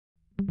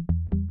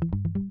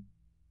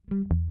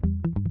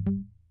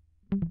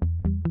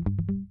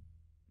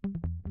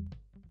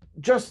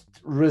just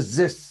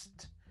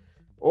resist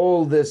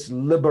all this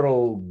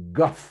liberal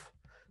guff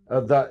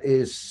that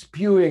is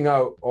spewing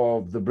out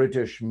of the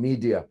British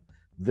media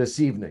this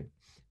evening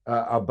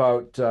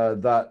about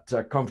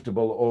that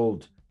comfortable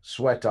old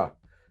sweater,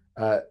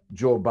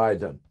 Joe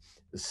Biden.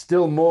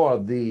 Still more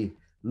the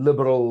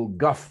liberal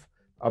guff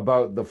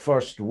about the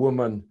first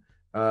woman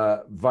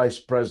vice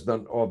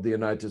president of the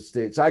United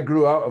States. I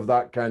grew out of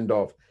that kind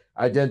of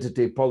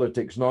identity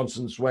politics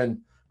nonsense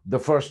when the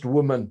first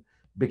woman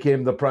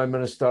became the Prime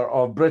Minister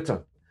of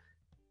Britain,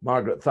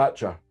 Margaret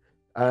Thatcher.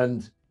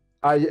 And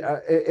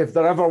if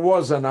there ever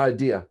was an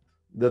idea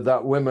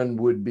that women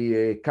would be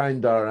a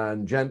kinder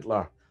and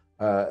gentler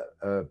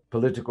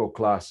political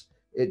class,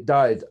 it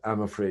died,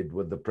 I'm afraid,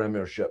 with the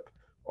premiership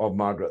of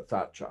Margaret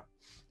Thatcher.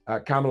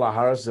 Kamala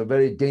Harris is a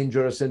very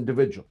dangerous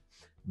individual,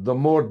 the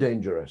more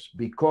dangerous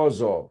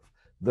because of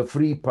the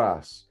free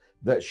pass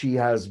that she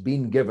has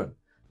been given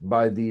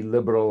by the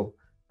liberal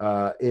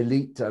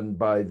elite and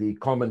by the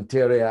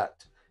commentariat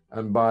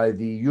and by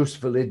the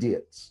useful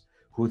idiots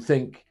who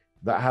think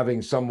that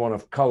having someone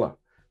of color,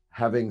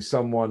 having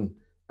someone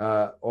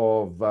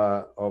of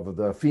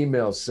the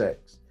female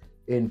sex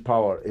in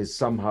power is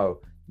somehow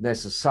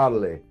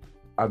necessarily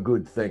a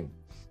good thing.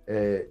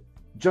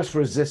 Just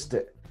resist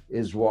it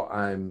is what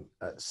I'm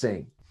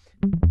saying.